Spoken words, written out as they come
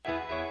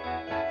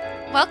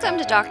Welcome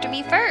to Dr.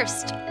 Me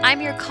First.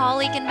 I'm your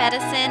colleague in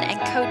medicine and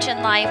coach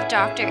in life,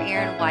 Dr.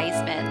 Erin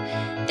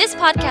Wiseman. This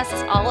podcast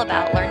is all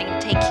about learning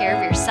to take care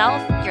of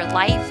yourself, your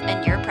life,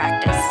 and your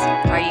practice.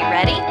 Are you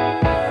ready?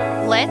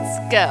 Let's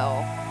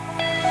go.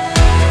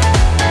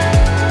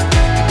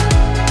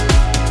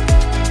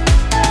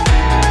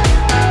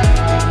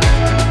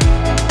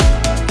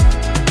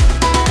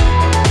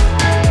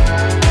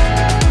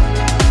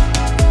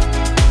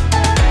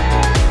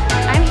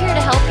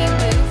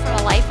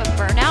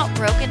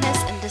 Brokenness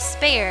and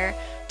despair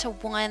to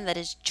one that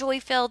is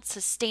joy-filled,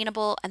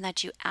 sustainable, and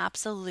that you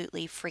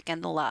absolutely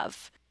freaking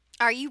love.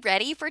 Are you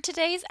ready for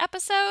today's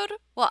episode?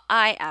 Well,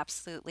 I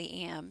absolutely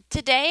am.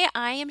 Today,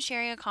 I am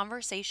sharing a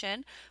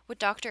conversation with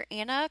Dr.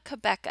 Anna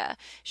Cabeca.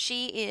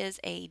 She is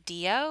a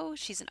DO,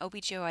 she's an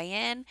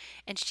OBGYN,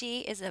 and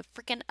she is a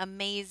freaking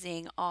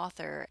amazing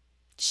author.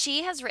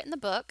 She has written the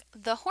book,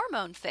 The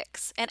Hormone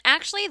Fix, and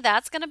actually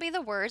that's going to be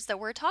the words that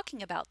we're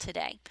talking about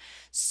today.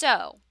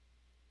 So,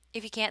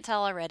 if you can't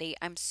tell already,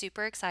 I'm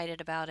super excited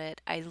about it.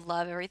 I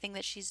love everything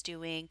that she's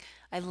doing.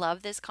 I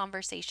love this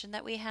conversation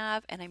that we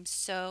have, and I'm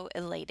so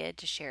elated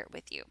to share it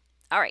with you.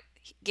 All right,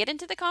 get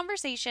into the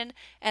conversation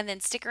and then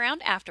stick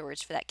around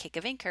afterwards for that kick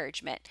of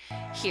encouragement.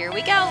 Here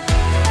we go.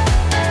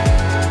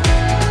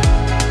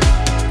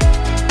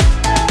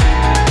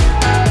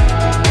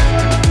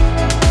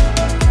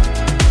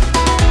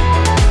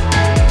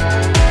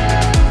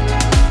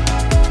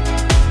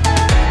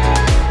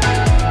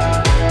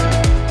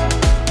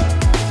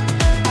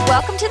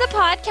 Welcome to the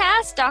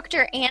podcast,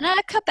 Dr. Anna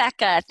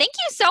Cabeca. Thank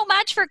you so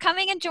much for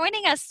coming and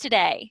joining us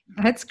today.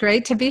 It's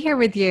great to be here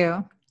with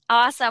you.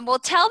 Awesome. Well,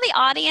 tell the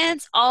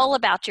audience all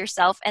about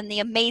yourself and the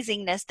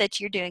amazingness that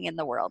you're doing in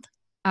the world.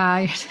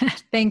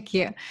 Thank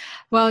you.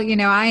 Well,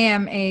 I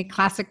am a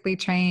classically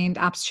trained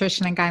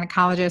obstetrician and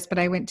gynecologist, but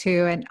I went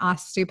to an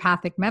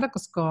osteopathic medical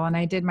school and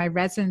I did my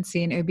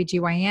residency in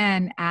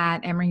OBGYN at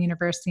Emory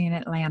University in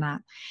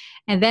Atlanta.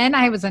 And then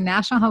I was a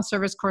National Health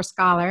Service Corps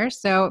scholar.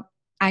 So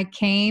I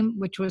came,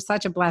 which was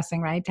such a blessing,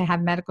 right, to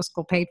have medical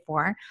school paid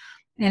for.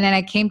 And then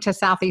I came to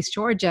Southeast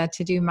Georgia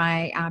to do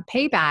my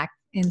payback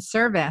in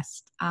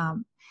service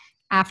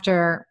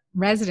after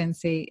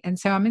residency. And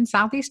so I'm in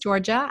Southeast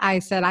Georgia. I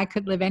said I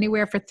could live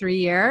anywhere for 3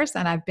 years,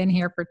 and I've been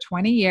here for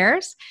 20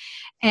 years.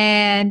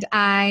 And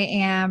I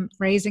am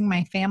raising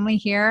my family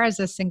here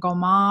as a single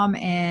mom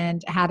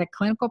and had a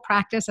clinical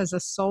practice as a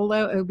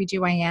solo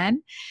OBGYN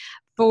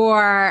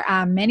for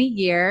many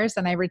years,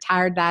 and I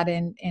retired that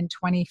in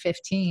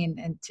 2015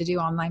 and to do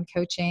online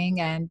coaching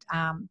and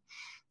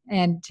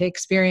to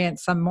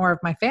experience some more of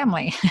my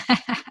family.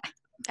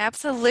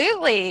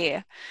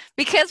 Absolutely.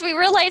 Because we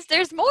realize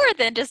there's more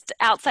than just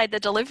outside the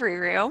delivery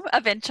room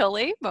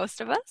eventually,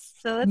 most of us.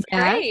 So that's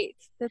great.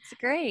 That's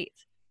great.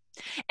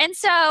 And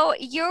so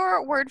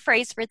your word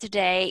phrase for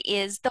today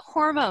is the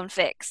hormone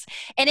fix.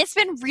 And it's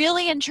been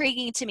really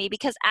intriguing to me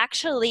because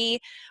actually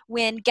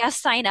when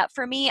guests sign up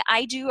for me,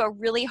 I do a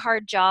really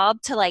hard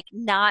job to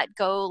not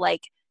go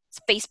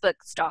Facebook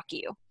stalk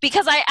you.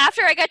 Because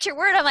after I got your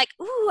word, I'm like,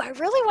 ooh, I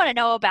really want to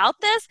know about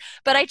this.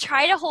 But I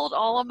try to hold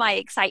all of my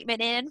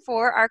excitement in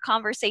for our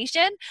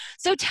conversation.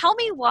 So tell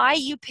me why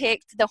you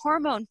picked the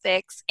hormone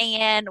fix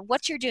and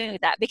what you're doing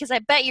with that. Because I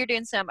bet you're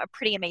doing some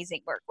pretty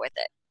amazing work with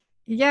it.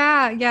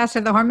 Yeah. So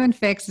the Hormone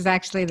Fix is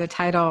actually the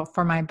title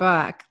for my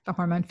book, The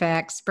Hormone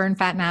Fix, Burn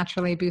Fat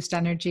Naturally, Boost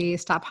Energy,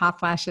 Stop Hot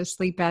Flashes,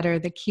 Sleep Better,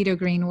 the Keto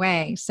Green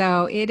Way.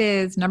 So it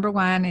is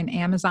 #1 in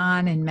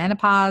Amazon in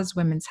menopause,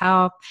 women's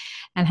health,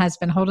 and has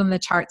been holding the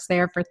charts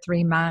there for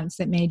 3 months.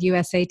 It made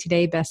USA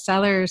Today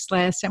bestsellers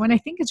list. And what I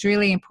think is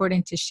really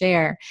important to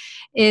share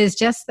is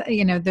just,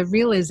 the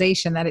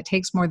realization that it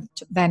takes more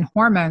than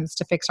hormones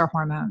to fix our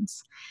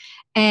hormones.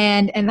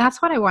 And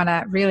that's what I want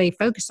to really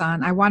focus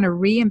on. I want to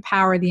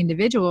re-empower the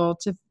individual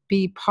to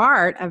be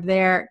part of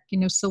their,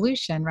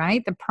 solution,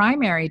 right? The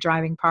primary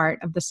driving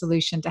part of the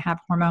solution to have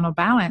hormonal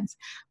balance,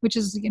 which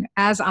is,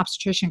 as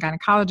obstetrician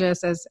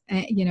gynecologist, as,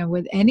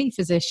 with any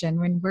physician,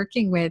 when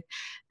working with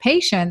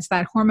patients,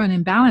 that hormone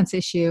imbalance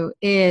issue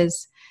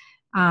is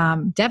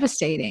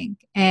devastating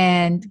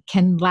and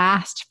can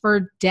last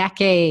for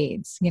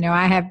decades.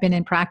 I have been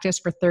in practice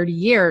for 30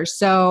 years.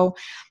 So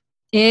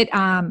it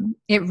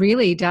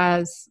really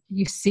does.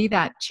 You see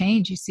that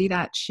change, you see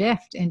that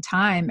shift in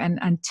time. And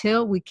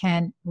until we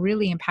can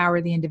really empower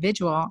the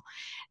individual,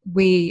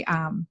 we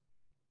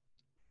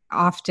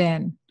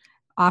often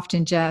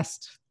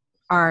just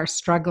are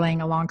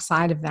struggling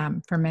alongside of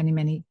them for many,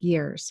 many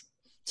years.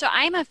 So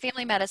I'm a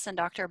family medicine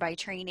doctor by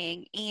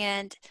training,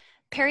 and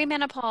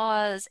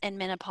perimenopause and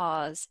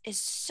menopause is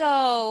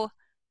so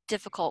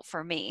difficult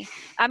for me.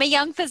 I'm a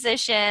young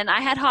physician. I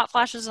had hot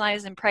flashes when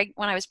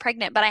I was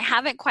pregnant, but I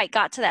haven't quite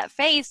got to that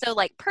phase. So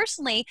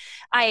personally,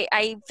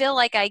 I feel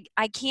like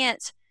I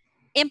can't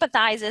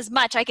empathize as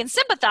much. I can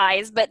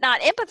sympathize, but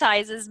not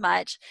empathize as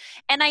much.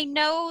 And I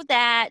know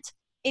that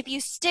if you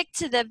stick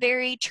to the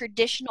very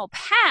traditional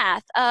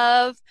path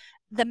of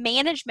the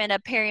management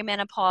of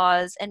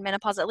perimenopause and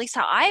menopause, at least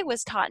how I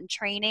was taught in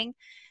training,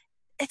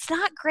 it's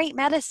not great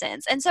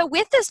medicines. And so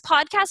with this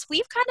podcast,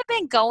 we've kind of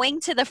been going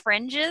to the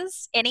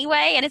fringes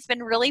anyway, and it's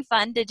been really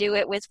fun to do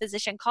it with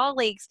physician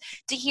colleagues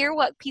to hear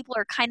what people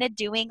are kind of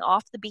doing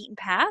off the beaten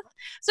path.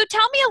 So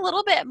tell me a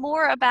little bit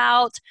more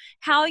about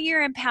how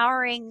you're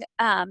empowering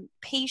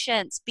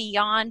patients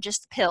beyond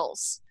just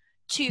pills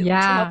to help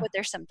Yeah. with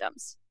their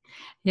symptoms.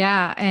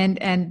 Yeah,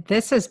 and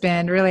this has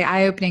been really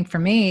eye-opening for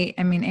me.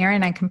 I mean,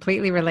 Erin, I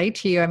completely relate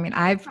to you. I mean,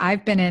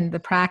 I've been in the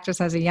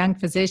practice as a young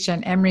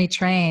physician, Emory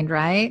trained,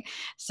 right?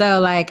 So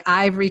like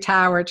Ivory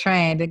Tower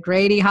trained at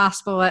Grady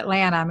Hospital,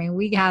 Atlanta. I mean,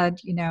 we had,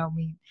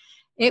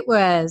 it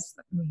was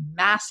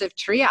massive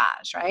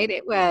triage, right?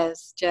 It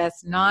was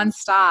just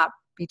nonstop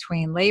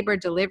between labor,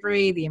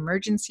 delivery, the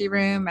emergency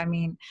room. I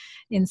mean,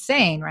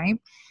 insane, right?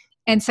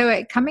 And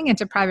so coming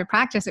into private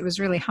practice, it was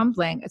really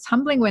humbling. It's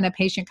humbling when a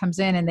patient comes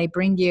in and they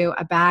bring you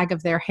a bag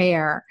of their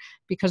hair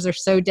because they're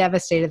so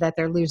devastated that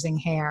they're losing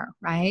hair,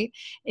 right?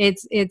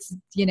 It's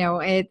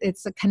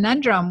a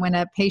conundrum when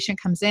a patient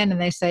comes in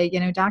and they say,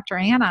 Dr.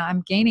 Anna,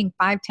 I'm gaining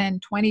 5, 10,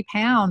 20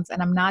 pounds and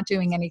I'm not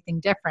doing anything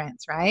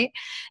different, right?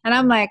 And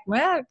I'm like,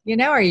 well,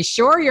 are you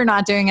sure you're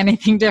not doing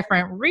anything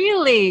different?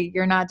 Really,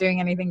 you're not doing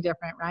anything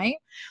different, right?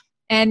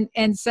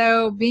 And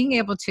so being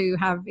able to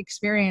have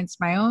experienced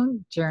my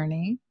own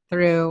journey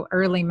through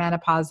early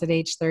menopause at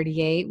age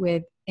 38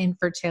 with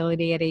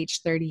infertility at age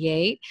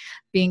 38,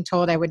 being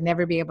told I would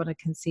never be able to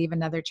conceive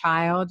another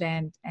child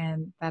and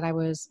that I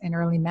was in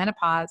early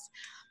menopause,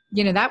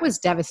 that was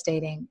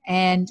devastating.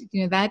 And,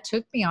 that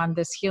took me on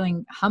this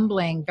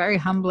very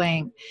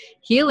humbling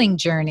healing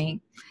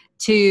journey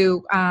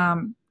to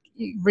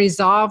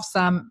resolve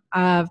some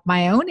of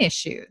my own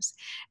issues.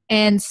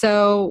 And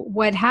so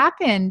what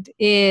happened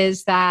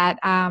is that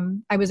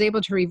I was able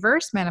to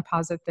reverse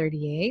menopause at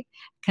 38,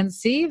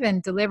 conceive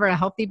and deliver a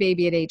healthy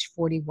baby at age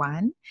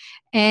 41,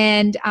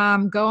 and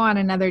go on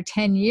another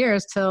 10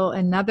 years till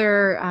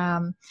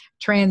another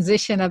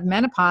transition of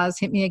menopause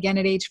hit me again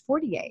at age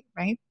 48,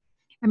 right?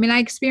 I mean, I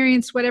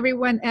experienced what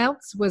everyone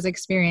else was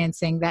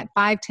experiencing, that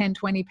 5, 10,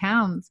 20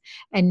 pounds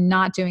and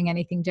not doing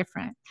anything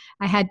different.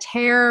 I had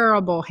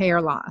terrible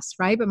hair loss,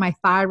 right? But my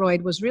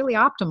thyroid was really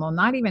optimal,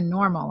 not even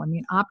normal. I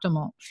mean,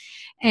 optimal.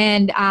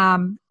 And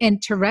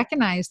to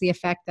recognize the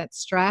effect that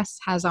stress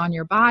has on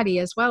your body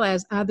as well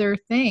as other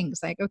things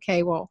like,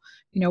 okay, well,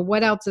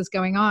 what else is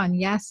going on?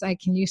 Yes, I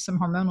can use some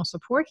hormonal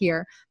support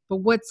here, but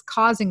what's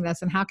causing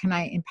this and how can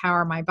I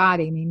empower my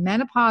body? I mean,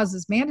 menopause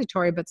is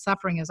mandatory, but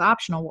suffering is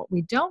optional. What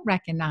we don't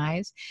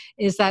recognize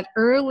is that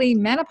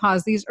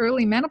these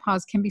early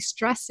menopause can be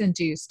stress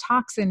induced,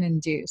 toxin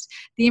induced,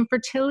 the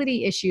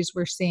infertility issues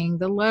we're seeing,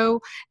 the low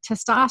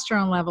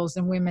testosterone levels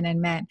in women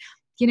and men,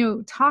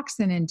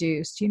 toxin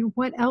induced,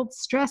 what else,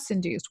 stress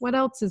induced, what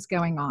else is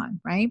going on,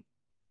 right?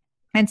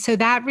 And so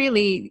that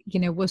really,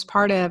 was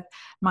part of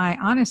my,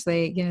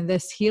 honestly,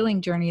 this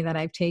healing journey that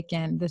I've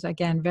taken, this,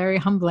 again, very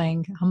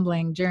humbling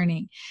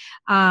journey,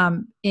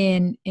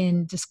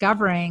 in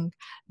discovering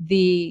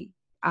the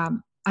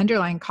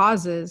underlying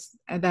causes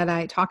that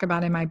I talk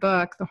about in my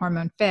book, The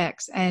Hormone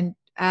Fix. And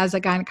as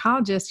a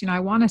gynecologist, I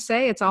want to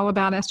say it's all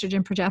about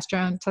estrogen,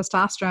 progesterone,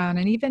 testosterone,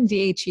 and even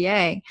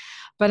DHEA.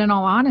 But in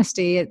all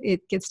honesty,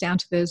 it gets down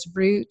to those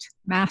root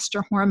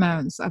master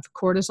hormones of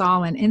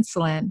cortisol and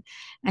insulin,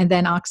 and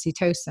then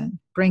oxytocin,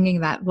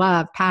 bringing that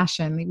love,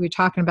 passion. We were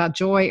talking about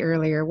joy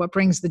earlier. What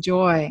brings the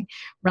joy,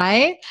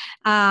 right?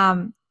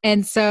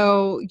 And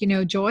so,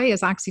 joy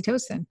is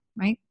oxytocin,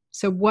 right?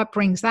 So what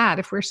brings that?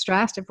 If we're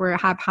stressed, if we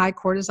have high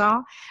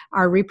cortisol,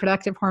 our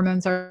reproductive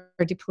hormones are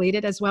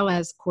depleted, as well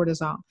as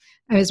cortisol,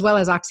 as well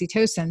as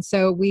oxytocin.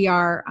 So we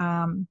are,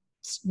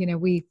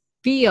 we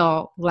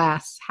feel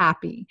less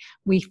happy.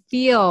 We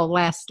feel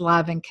less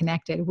love and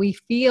connected. We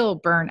feel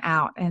burnt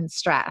out and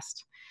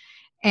stressed.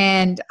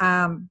 And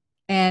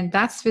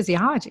that's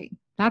physiology.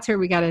 That's where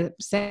we got to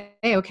say,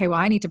 okay, well,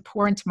 I need to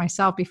pour into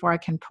myself before I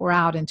can pour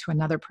out into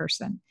another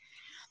person.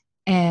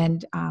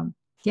 And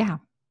yeah.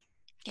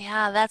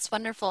 Yeah, that's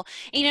wonderful.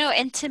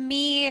 And to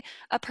me,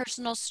 a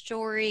personal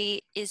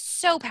story is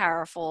so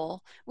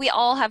powerful. We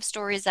all have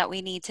stories that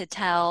we need to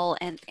tell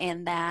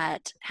and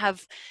that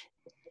have,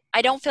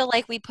 I don't feel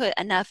like we put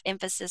enough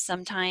emphasis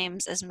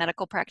sometimes as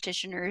medical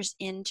practitioners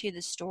into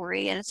the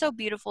story. And it's so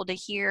beautiful to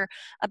hear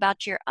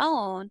about your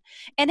own.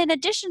 And in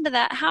addition to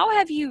that, how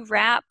have you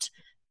wrapped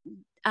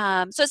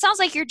so it sounds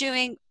like you're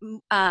doing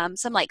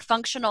some like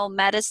functional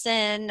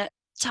medicine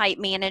type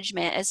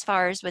management as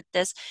far as with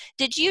this.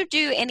 Did you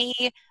do any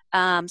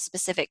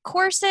specific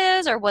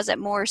courses, or was it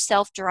more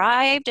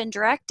self-derived and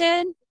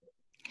directed?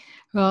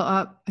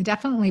 Well,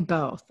 definitely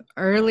both.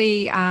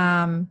 Early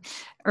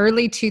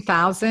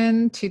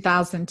 2000,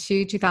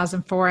 2002,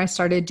 2004, I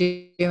started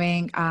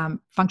doing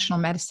functional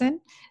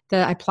medicine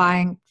the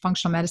Applying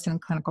Functional Medicine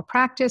and Clinical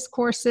Practice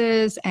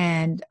courses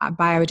and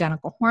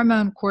bioidentical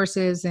hormone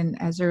courses.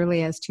 And as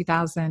early as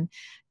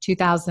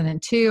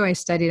 2002, I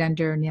studied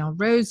under Neil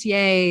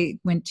Rosier,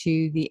 went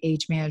to the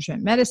Age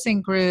Management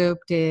Medicine group,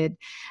 did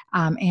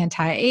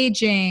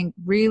anti-aging,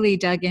 really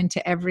dug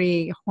into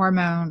every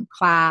hormone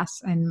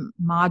class and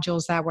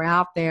modules that were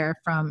out there,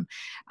 from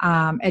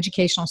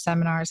educational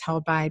seminars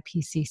held by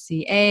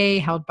PCCA,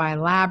 held by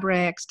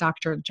Labrix,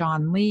 Dr.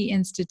 John Lee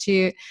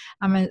Institute.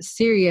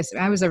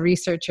 I was a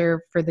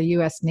researcher for the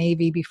U.S.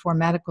 Navy before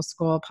medical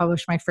school,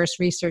 published my first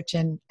research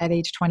at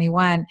age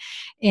 21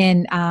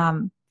 in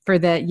for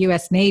the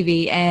U.S.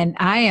 Navy, and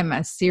I am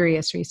a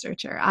serious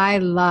researcher. I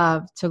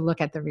love to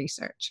look at the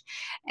research.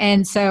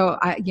 And so,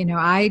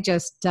 I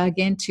just dug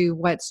into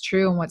what's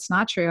true and what's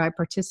not true. I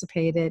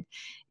participated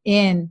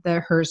in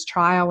the HERS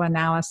trial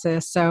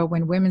analysis. So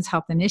when Women's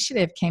Health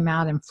Initiative came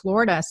out in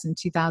Florida in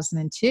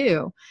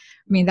 2002,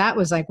 that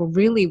was like, well,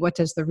 really, what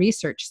does the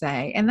research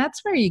say? And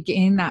that's where you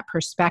gain that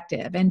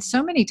perspective. And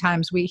so many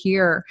times we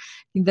hear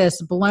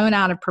this blown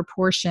out of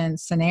proportion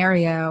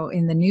scenario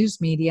in the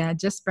news media,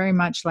 just very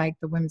much like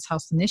the Women's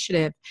Health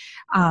Initiative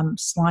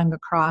slung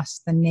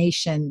across the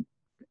nation,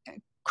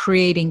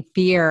 creating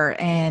fear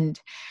and,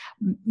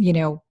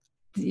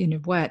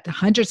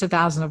 hundreds of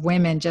thousands of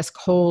women just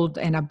cold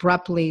and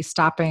abruptly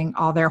stopping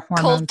all their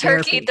hormone cold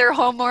turkey, therapy. their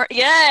hormone.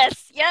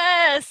 Yes.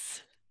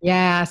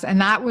 Yes. And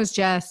that was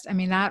just,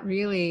 that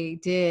really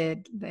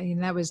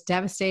that was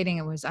devastating.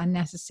 It was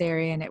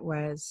unnecessary. And it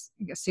was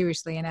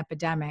seriously an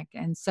epidemic.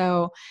 And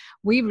so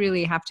we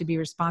really have to be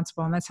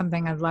responsible. And that's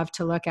something I'd love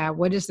to look at.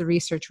 What is the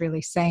research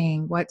really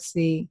saying? What's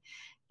the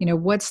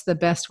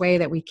best way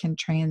that we can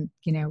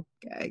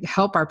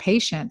help our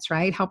patients,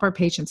 right? Help our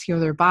patients heal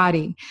their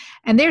body.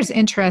 And there's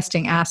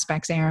interesting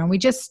aspects, Erin.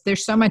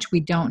 There's so much we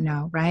don't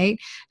know, right?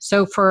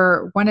 So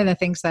for one of the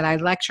things that I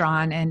lecture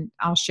on, and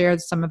I'll share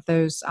some of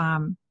those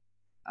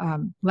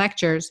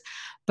lectures,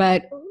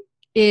 but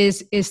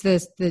is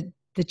this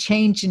the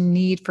change in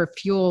need for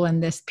fuel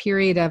in this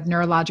period of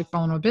neurologic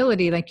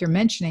vulnerability, like you're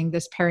mentioning,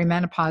 this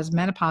perimenopause,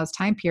 menopause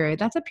time period.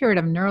 That's a period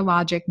of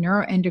neurologic,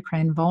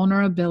 neuroendocrine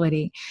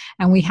vulnerability,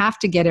 and we have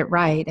to get it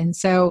right. And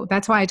so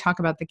that's why I talk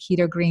about the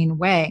keto green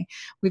way.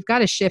 We've got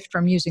to shift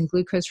from using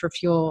glucose for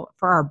fuel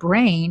for our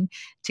brain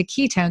to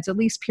ketones, at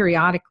least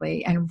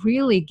periodically, and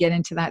really get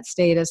into that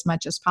state as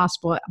much as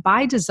possible.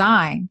 By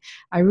design,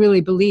 I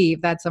really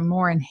believe that's a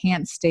more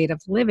enhanced state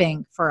of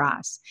living for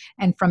us.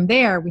 And from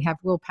there, we have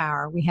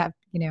willpower. We have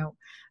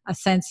a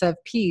sense of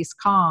peace,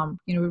 calm,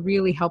 we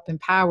really help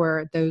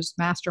empower those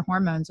master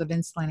hormones of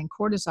insulin and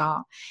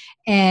cortisol.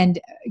 And,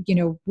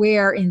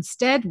 where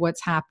instead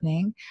what's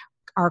happening,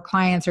 our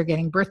clients are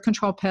getting birth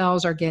control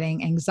pills, are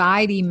getting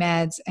anxiety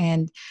meds,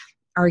 and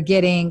are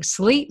getting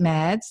sleep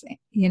meds,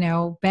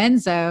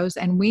 benzos,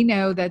 and we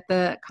know that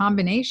the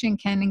combination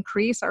can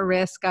increase our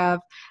risk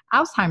of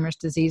Alzheimer's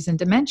disease and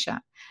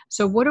dementia.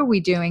 So what are we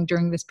doing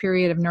during this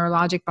period of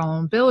neurologic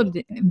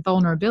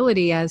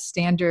vulnerability as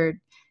standard,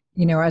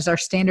 as our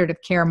standard of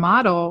care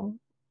model?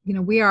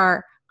 We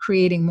are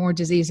creating more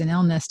disease and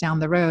illness down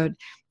the road.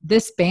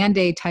 This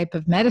Band-Aid type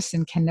of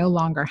medicine can no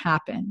longer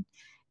happen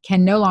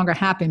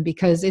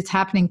because it's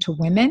happening to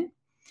women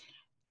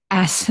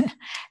as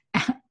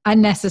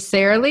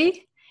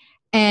unnecessarily,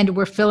 and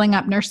we're filling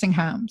up nursing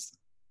homes.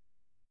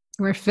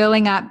 We're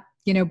filling up,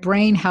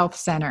 brain health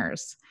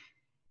centers,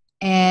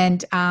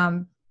 and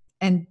the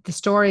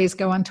stories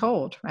go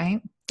untold,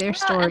 right? Their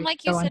stories and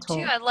like you said untold.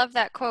 too, I love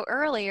that quote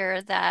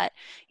earlier that,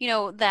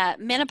 that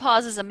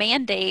menopause is a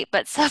mandate,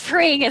 but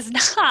suffering is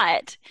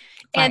not.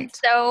 Right. And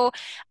so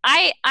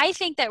I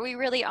think that we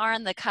really are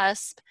on the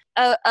cusp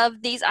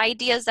of these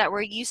ideas that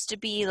were used to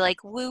be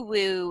like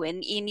woo-woo,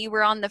 and you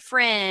were on the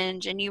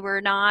fringe and you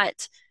were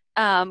not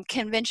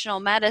conventional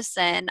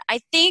medicine. I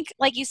think,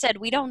 like you said,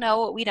 we don't know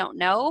what we don't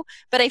know,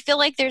 but I feel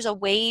like there's a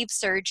wave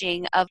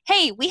surging of,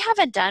 hey, we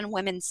haven't done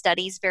women's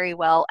studies very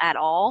well at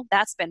all.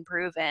 That's been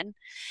proven.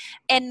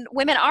 And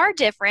women are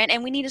different,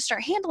 and we need to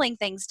start handling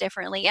things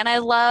differently. And I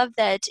love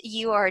that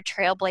you are a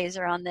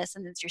trailblazer on this,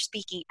 and that you're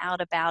speaking out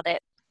about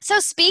it. So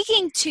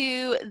speaking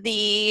to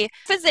the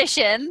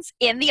physicians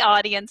in the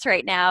audience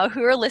right now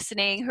who are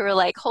listening, who are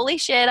like, holy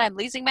shit, I'm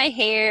losing my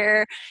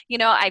hair.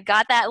 I've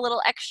got that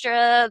little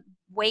extra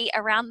weight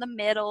around the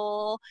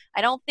middle.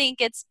 I don't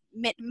think it's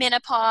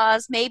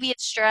menopause. Maybe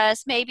it's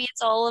stress. Maybe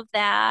it's all of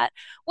that.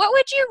 What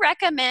would you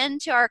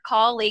recommend to our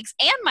colleagues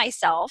and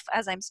myself,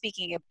 as I'm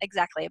speaking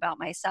exactly about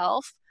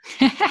myself,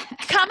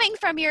 coming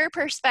from your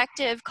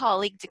perspective,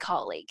 colleague to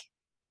colleague?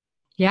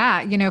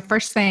 Yeah.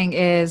 First thing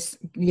is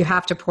you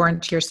have to pour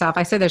into yourself.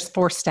 I say there's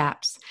 4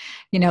 steps,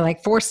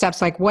 like 4 steps,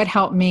 like what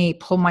helped me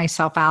pull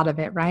myself out of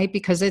it, right?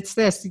 Because it's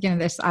this,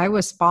 I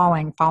was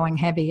falling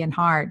heavy and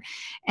hard.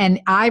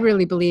 And I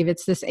really believe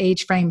it's this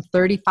age frame,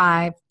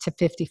 35 to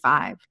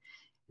 55.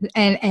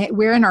 And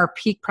we're in our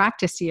peak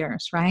practice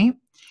years, right?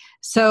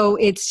 So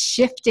it's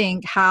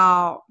shifting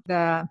how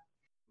the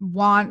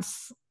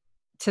wants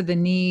to the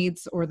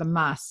needs or the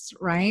musts,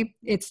 right?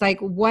 It's like,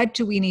 what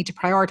do we need to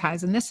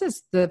prioritize? And this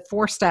is the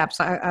 4 steps.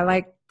 I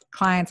like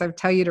clients, I would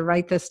tell you to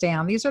write this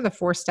down. These are the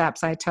 4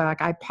 steps I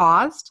took. I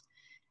paused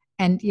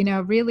and,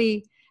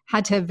 really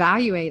had to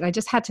evaluate. I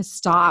just had to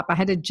stop. I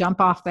had to jump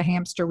off the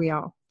hamster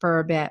wheel for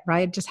a bit,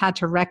 right? Just had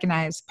to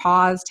recognize,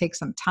 pause, take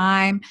some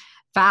time,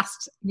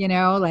 fast,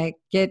 like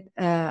get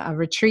a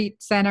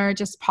retreat center,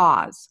 just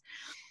pause.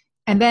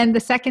 And then the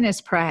second is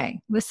pray.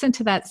 Listen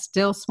to that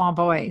still small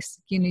voice.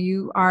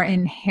 You are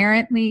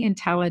inherently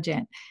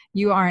intelligent.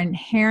 You are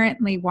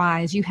inherently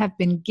wise. You have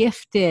been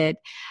gifted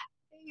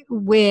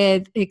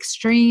with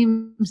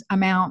extreme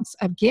amounts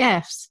of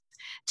gifts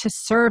to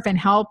serve and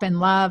help and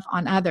love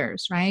on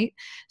others, right?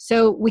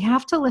 So we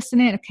have to listen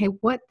in. Okay,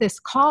 what this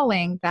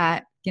calling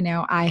that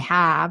I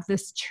have,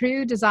 this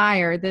true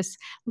desire, this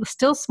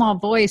still small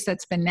voice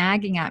that's been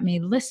nagging at me,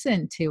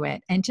 listen to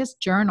it and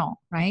just journal,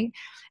 right?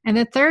 And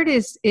the third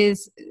is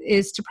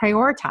to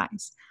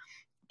prioritize.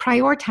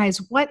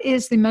 Prioritize what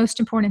is the most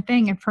important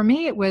thing. And for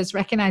me, it was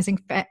recognizing,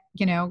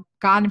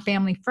 God and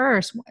family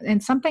first.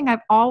 And something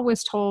I've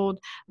always told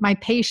my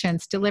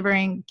patients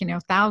delivering,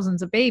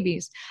 thousands of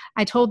babies.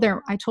 I told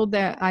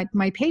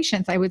my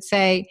patients, I would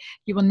say,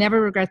 you will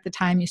never regret the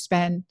time you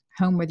spend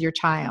home with your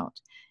child.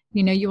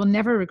 You will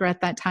never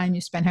regret that time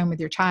you spent home with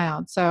your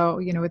child.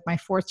 So, with my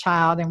 4th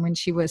child and when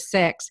she was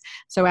 6,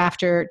 so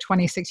after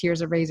 26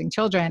 years of raising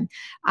children,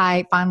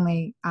 I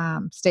finally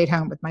stayed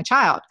home with my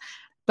child.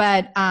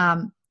 But,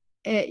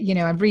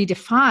 I've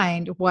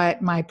redefined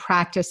what my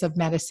practice of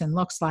medicine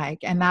looks like.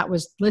 And that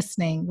was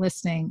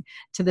listening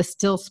to the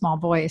still small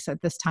voice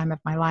at this time of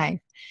my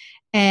life.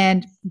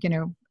 And,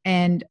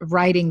 and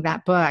writing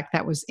that book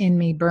that was in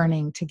me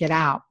burning to get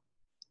out.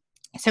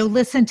 So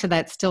listen to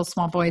that still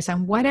small voice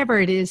on whatever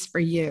it is for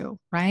you,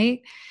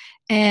 right?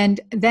 And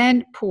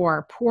then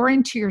pour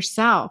into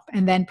yourself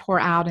and then pour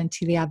out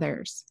into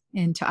others.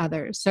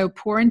 So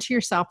pour into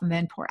yourself and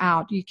then pour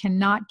out. You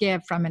cannot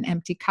give from an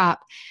empty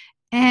cup.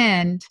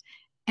 And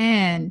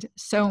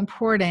so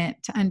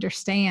important to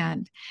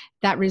understand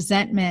that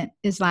resentment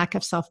is lack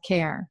of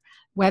self-care,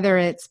 whether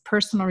it's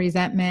personal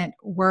resentment,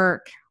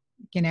 work,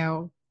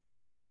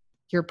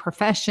 your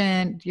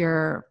profession,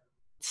 your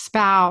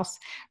spouse.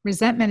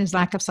 Resentment is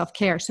lack of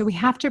self-care. So we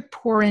have to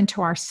pour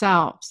into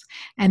ourselves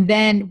and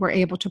then we're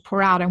able to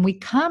pour out. And we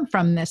come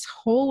from this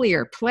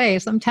holier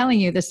place. I'm telling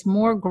you, this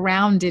more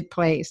grounded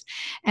place.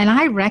 And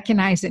I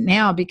recognize it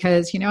now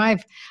because,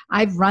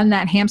 I've run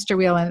that hamster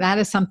wheel, and that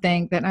is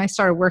something that I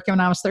started working when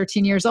I was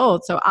 13 years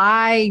old. So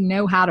I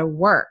know how to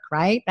work,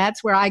 right?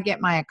 That's where I get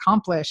my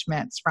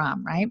accomplishments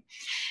from, right?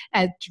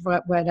 At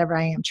whatever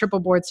I am, triple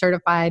board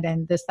certified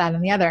and this, that,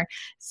 and the other.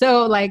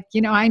 So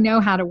I know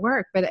how to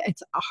work, but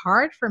it's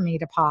hard for me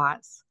to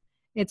pause.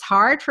 It's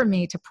hard for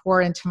me to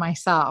pour into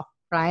myself,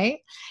 right?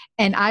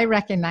 And I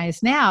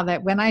recognize now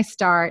that when I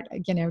start,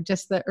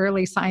 just the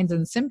early signs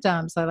and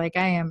symptoms, I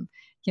am,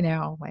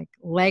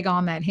 leg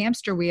on that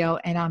hamster wheel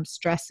and I'm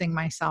stressing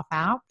myself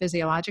out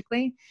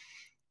physiologically,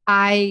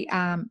 I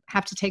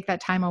have to take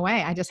that time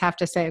away. I just have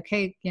to say,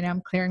 okay,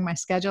 I'm clearing my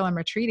schedule, I'm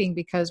retreating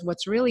because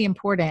what's really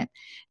important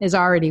is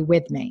already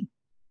with me.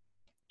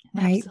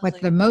 Right. Absolutely.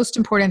 What the most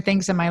important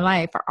things in my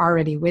life are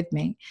already with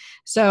me.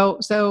 So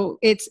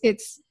it's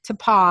to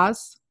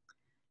pause,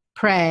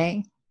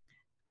 pray,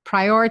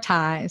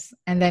 prioritize,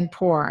 and then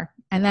pour.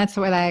 And that's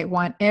what I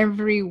want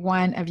every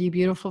one of you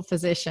beautiful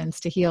physicians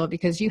to heal,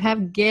 because you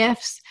have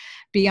gifts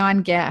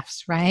beyond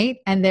gifts, right?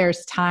 And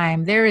there's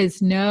time.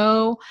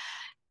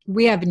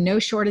 We have no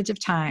shortage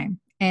of time.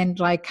 And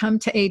come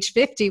to age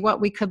 50,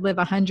 we could live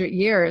 100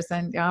 years.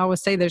 And I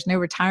always say there's no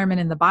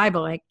retirement in the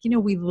Bible.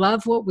 We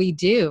love what we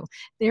do.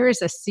 There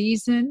is a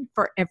season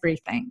for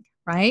everything,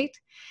 right?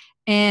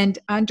 And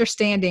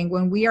understanding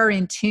when we are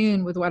in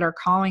tune with what our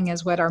calling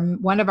is, what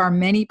one of our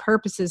many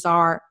purposes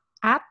are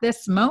at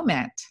this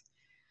moment,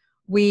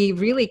 we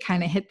really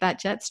kind of hit that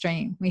jet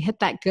stream. We hit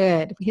that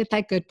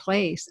good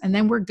place. And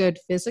then we're good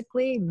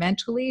physically,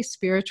 mentally,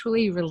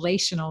 spiritually,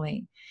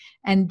 relationally.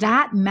 And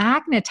that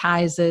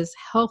magnetizes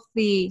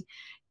healthy,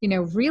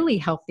 really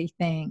healthy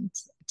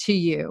things to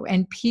you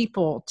and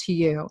people to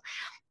you.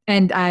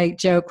 And I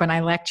joke when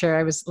I lecture,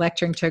 I was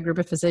lecturing to a group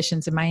of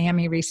physicians in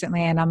Miami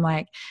recently, and I'm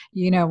like,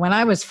 when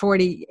I was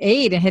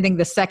 48 and hitting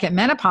the second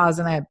menopause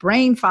and I had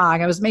brain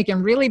fog, I was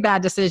making really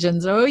bad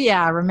decisions. Oh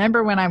yeah,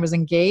 remember when I was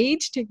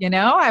engaged?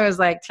 I was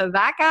like, to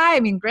that guy,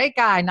 great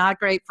guy, not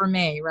great for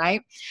me,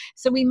 right?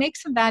 So we make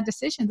some bad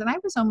decisions, and I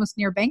was almost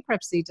near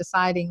bankruptcy,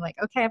 deciding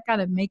okay, I've got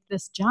to make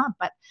this jump,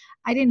 but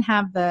I didn't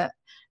have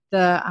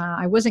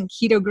I wasn't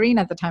keto green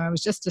at the time. I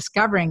was just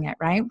discovering it,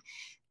 right?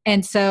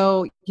 And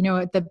so,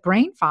 the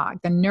brain fog,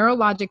 the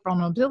neurologic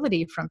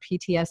vulnerability from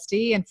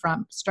PTSD and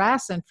from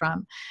stress and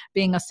from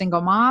being a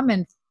single mom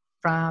and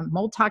from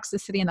mold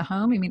toxicity in the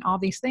home, all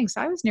these things.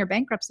 So I was near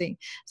bankruptcy.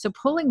 So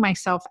pulling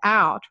myself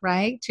out,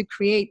 right, to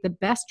create the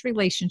best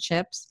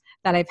relationships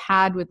that I've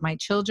had with my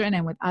children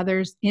and with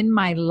others in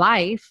my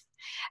life,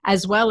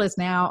 as well as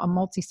now a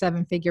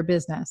multi-7-figure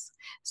business.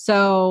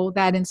 So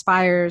that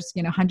inspires,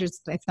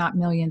 hundreds, if not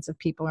millions of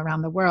people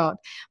around the world.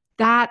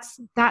 That's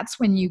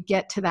when you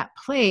get to that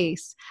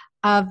place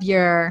of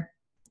your,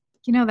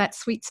 that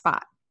sweet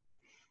spot.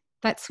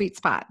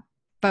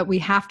 but we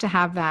have to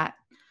have that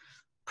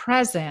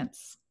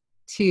presence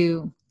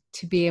to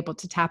be able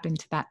to tap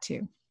into that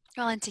too.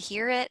 Well, and to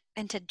hear it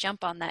and to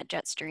jump on that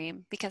jet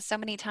stream, because so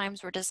many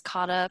times we're just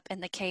caught up in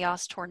the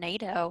chaos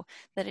tornado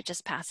that it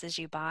just passes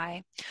you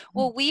by.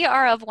 Well, we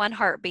are of one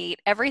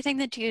heartbeat. Everything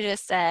that you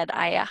just said,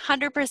 I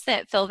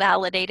 100% feel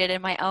validated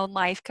in my own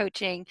life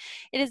coaching.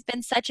 It has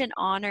been such an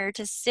honor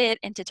to sit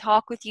and to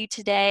talk with you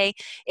today.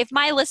 If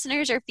my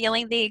listeners are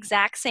feeling the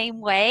exact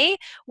same way,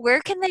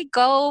 where can they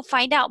go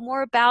find out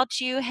more about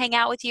you, hang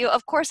out with you?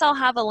 Of course, I'll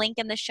have a link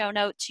in the show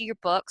note to your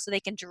book so they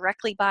can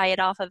directly buy it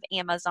off of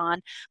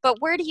Amazon.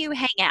 But where do you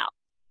hang out?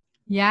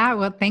 Yeah,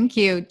 well, thank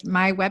you.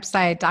 My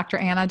website,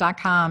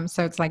 dranna.com.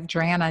 So it's like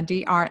Dranna,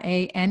 DRANNA.com.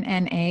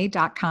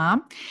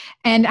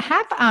 And I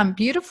have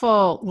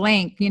beautiful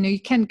link. You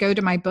can go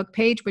to my book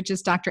page, which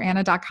is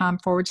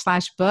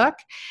dranna.com/book.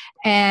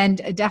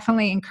 And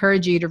definitely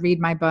encourage you to read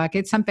my book.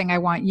 It's something I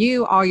want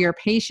you, all your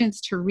patients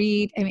to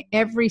read. I mean,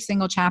 every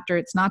single chapter,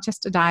 it's not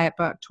just a diet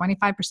book,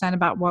 25%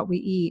 about what we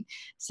eat,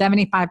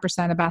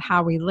 75% about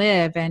how we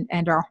live and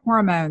our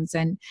hormones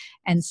and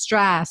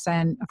stress,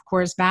 and of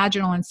course,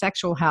 vaginal and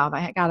sexual health.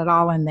 I got it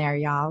all in there,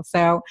 y'all.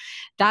 So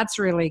that's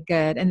really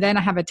good. And then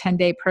I have a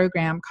 10-day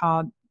program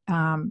called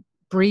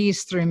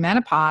Breeze Through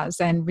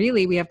Menopause. And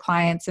really, we have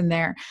clients in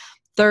their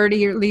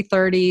early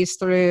 30s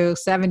through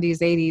 70s,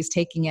 80s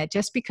taking it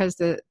just because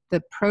the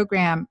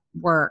program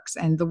works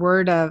and the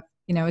word of,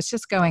 it's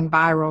just going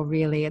viral,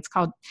 really. It's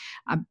called,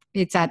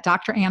 it's at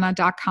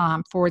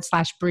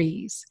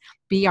dranna.com/breeze,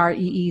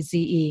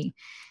 BREEZE.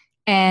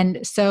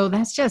 And so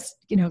that's just,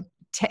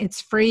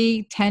 it's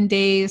free, 10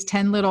 days,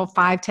 10 little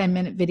 5-10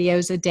 minute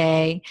videos a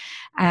day.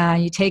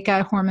 You take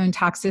a hormone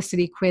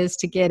toxicity quiz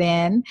to get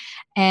in,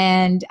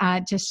 and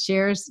just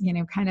shares,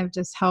 kind of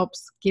just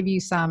helps give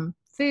you some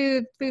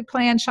food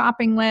plan,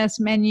 shopping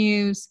list,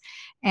 menus,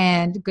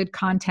 and good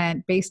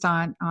content based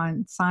on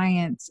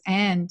science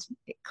and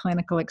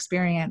clinical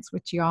experience,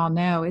 which you all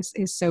know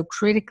is so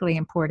critically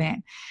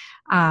important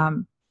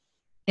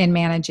in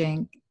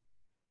managing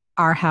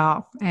our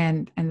health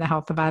and the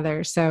health of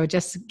others. So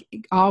just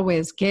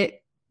always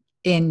get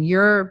in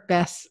your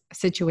best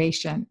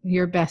situation,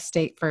 your best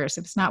state first.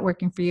 If it's not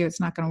working for you, it's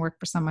not going to work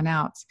for someone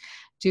else.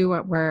 Do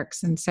what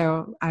works. And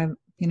so I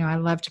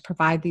love to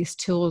provide these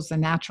tools and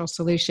natural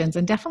solutions,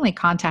 and definitely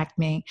contact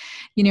me.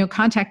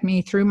 Contact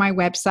me through my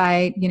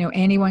website.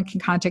 Anyone can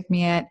contact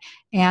me at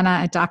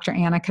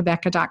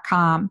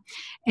Anna@drannakabeka.com.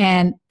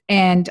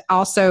 And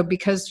also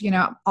because,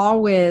 I'm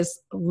always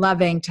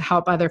loving to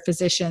help other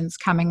physicians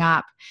coming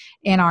up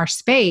in our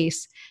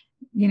space.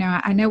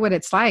 I know what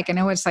it's like. I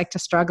know what it's like to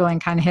struggle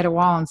and kind of hit a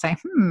wall and say,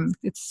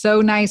 it's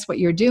so nice what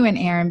you're doing,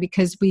 Erin,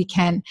 because we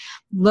can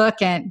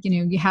look at,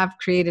 you have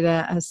created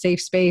a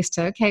safe space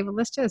to, okay, well,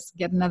 let's just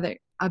get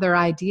other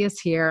ideas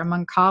here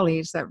among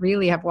colleagues that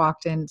really have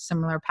walked in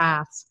similar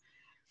paths.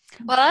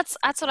 Well,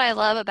 that's what I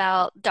love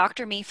about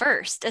Dr. Me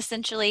First,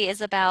 essentially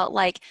is about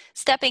like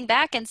stepping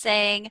back and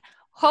saying,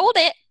 hold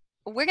it.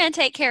 We're going to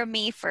take care of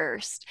me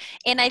first.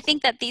 And I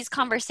think that these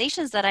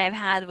conversations that I've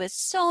had with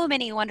so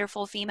many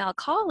wonderful female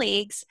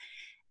colleagues,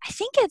 I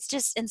think it's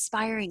just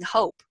inspiring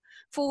hope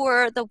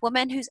for the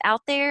woman who's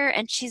out there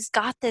and she's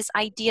got this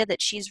idea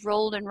that she's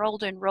rolled and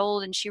rolled and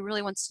rolled and she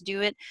really wants to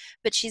do it,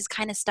 but she's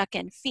kind of stuck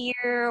in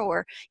fear.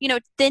 Or,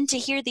 then to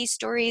hear these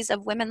stories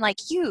of women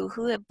like you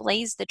who have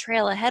blazed the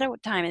trail ahead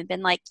of time and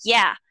been like,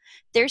 yeah,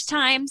 there's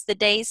times the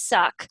days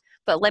suck,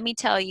 but let me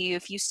tell you,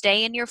 if you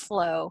stay in your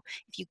flow,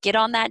 if you get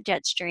on that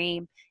jet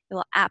stream, it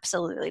will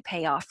absolutely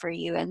pay off for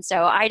you. And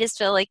so I just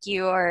feel like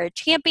you are a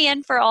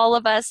champion for all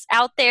of us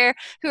out there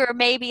who are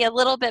maybe a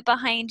little bit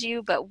behind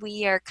you, but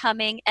we are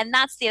coming. And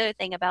that's the other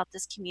thing about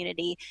this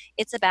community.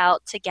 It's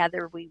about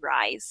together we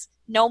rise.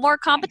 No more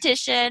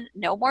competition,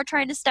 no more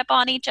trying to step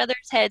on each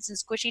other's heads and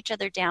squish each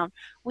other down.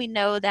 We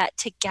know that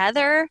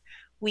together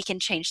we can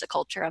change the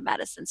culture of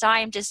medicine. So I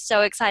am just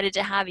so excited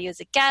to have you as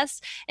a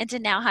guest and to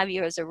now have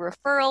you as a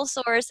referral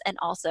source and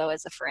also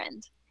as a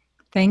friend.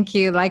 Thank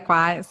you.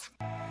 Likewise.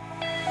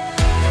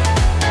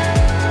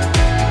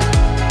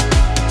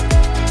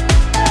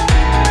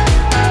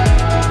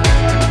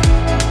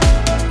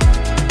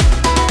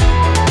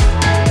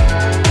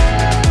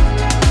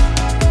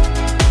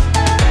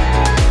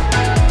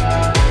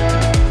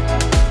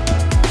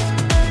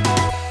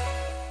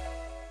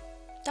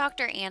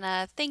 Dr.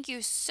 Anna, thank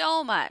you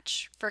so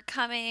much for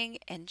coming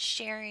and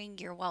sharing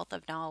your wealth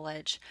of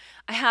knowledge.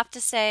 I have to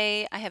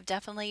say, I have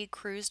definitely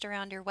cruised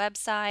around your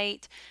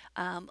website,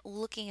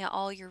 looking at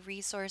all your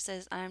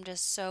resources. I'm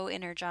just so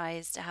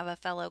energized to have a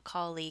fellow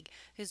colleague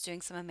who's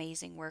doing some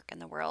amazing work in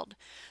the world.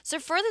 So,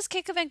 for this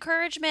kick of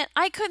encouragement,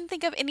 I couldn't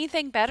think of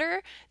anything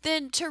better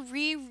than to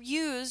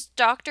reuse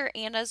Dr.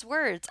 Anna's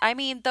words. I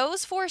mean,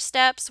 those 4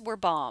 steps were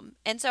bomb.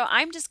 And so,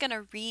 I'm just going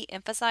to re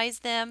emphasize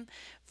them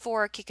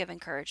for a kick of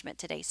encouragement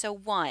today. So,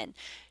 1,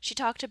 she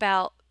talked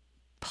about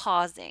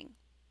pausing,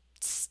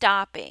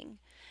 stopping,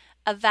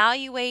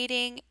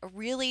 evaluating,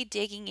 really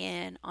digging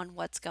in on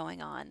what's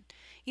going on.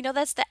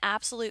 That's the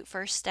absolute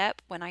first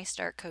step when I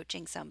start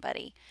coaching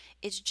somebody.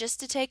 It's just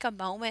to take a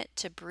moment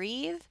to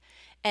breathe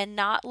and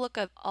not look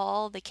at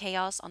all the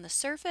chaos on the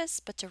surface,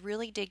 but to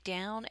really dig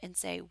down and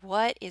say,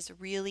 what is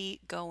really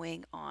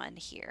going on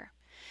here?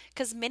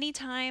 Because many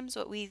times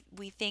what we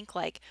think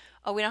like,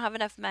 oh, we don't have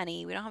enough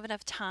money, we don't have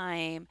enough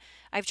time,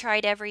 I've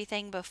tried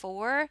everything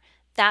before.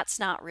 That's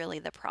not really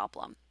the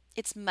problem.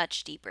 It's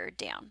much deeper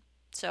down.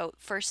 So,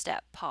 first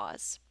step,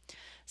 pause.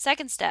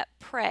 Second step,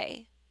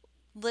 pray.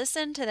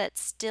 Listen to that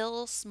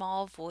still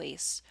small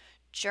voice.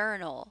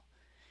 Journal.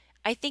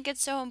 I think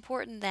it's so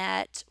important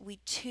that we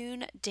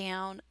tune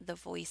down the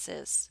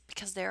voices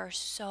because there are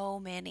so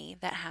many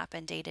that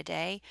happen day to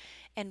day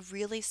and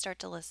really start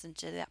to listen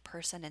to that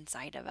person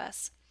inside of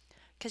us.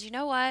 Because you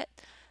know what?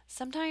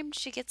 Sometimes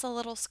she gets a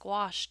little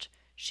squashed.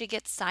 She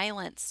gets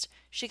silenced.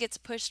 She gets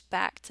pushed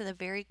back to the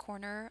very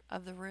corner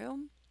of the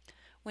room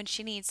when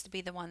she needs to be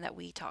the one that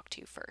we talk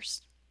to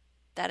first.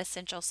 That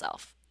essential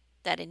self,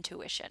 that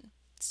intuition.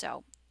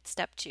 So,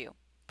 step two,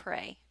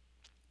 pray.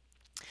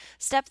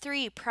 Step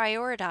three,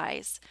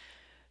 prioritize.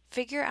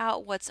 Figure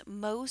out what's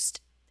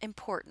most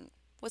important.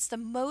 What's the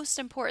most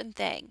important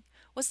thing?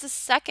 What's the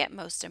second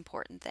most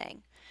important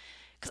thing?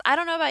 Because I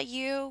don't know about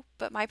you,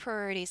 but my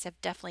priorities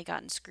have definitely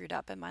gotten screwed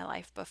up in my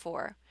life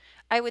before.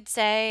 I would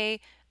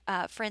say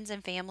friends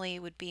and family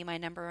would be my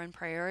number one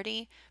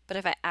priority, but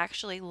if I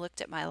actually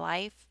looked at my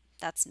life,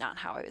 that's not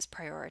how I was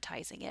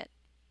prioritizing it.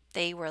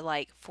 They were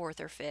like fourth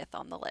or fifth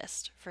on the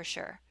list for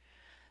sure.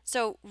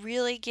 So,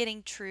 really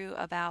getting true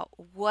about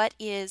what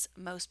is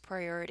most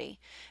priority.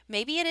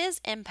 Maybe it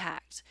is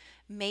impact.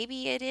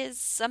 Maybe it is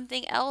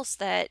something else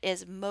that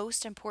is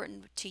most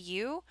important to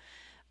you,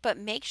 but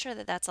make sure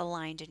that that's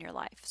aligned in your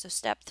life. So,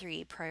 step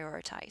three,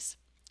 prioritize.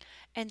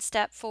 And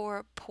step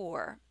four,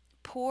 pour.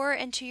 Pour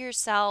into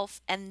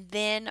yourself and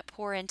then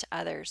pour into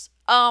others.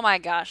 Oh my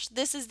gosh,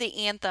 this is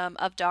the anthem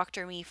of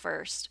Dr. Me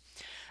First.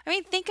 I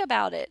mean, think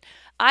about it.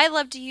 I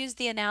love to use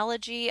the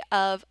analogy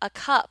of a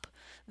cup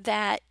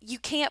that you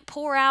can't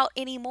pour out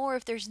anymore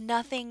if there's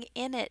nothing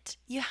in it.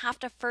 You have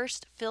to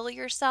first fill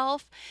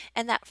yourself,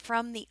 and that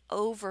from the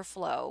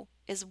overflow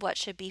is what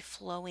should be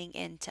flowing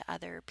into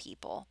other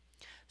people.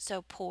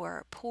 So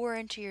pour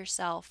into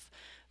yourself,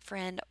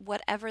 friend,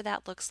 whatever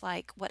that looks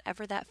like,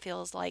 whatever that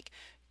feels like.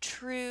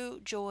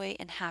 True joy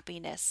and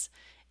happiness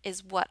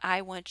is what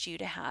I want you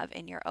to have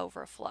in your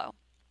overflow.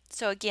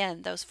 So,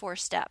 again, those four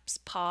steps: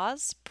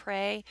 pause,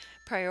 pray,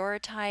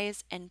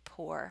 prioritize, and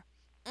pour.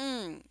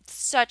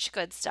 Such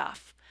good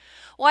stuff.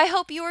 Well, I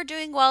hope you are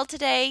doing well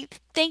today.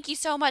 Thank you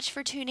so much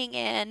for tuning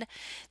in.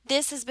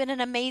 This has been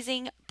an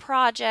amazing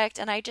project,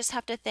 and I just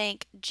have to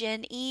thank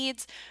Jen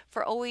Eads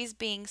for always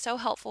being so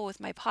helpful with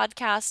my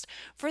podcast.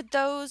 For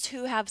those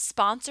who have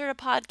sponsored a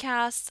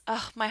podcast,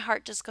 oh, my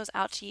heart just goes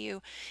out to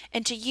you.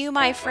 And to you,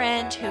 my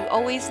friend, who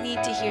always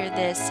need to hear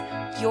this,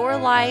 your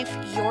life,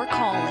 your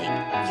calling,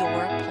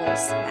 your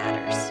pulse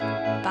matters.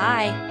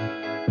 Bye.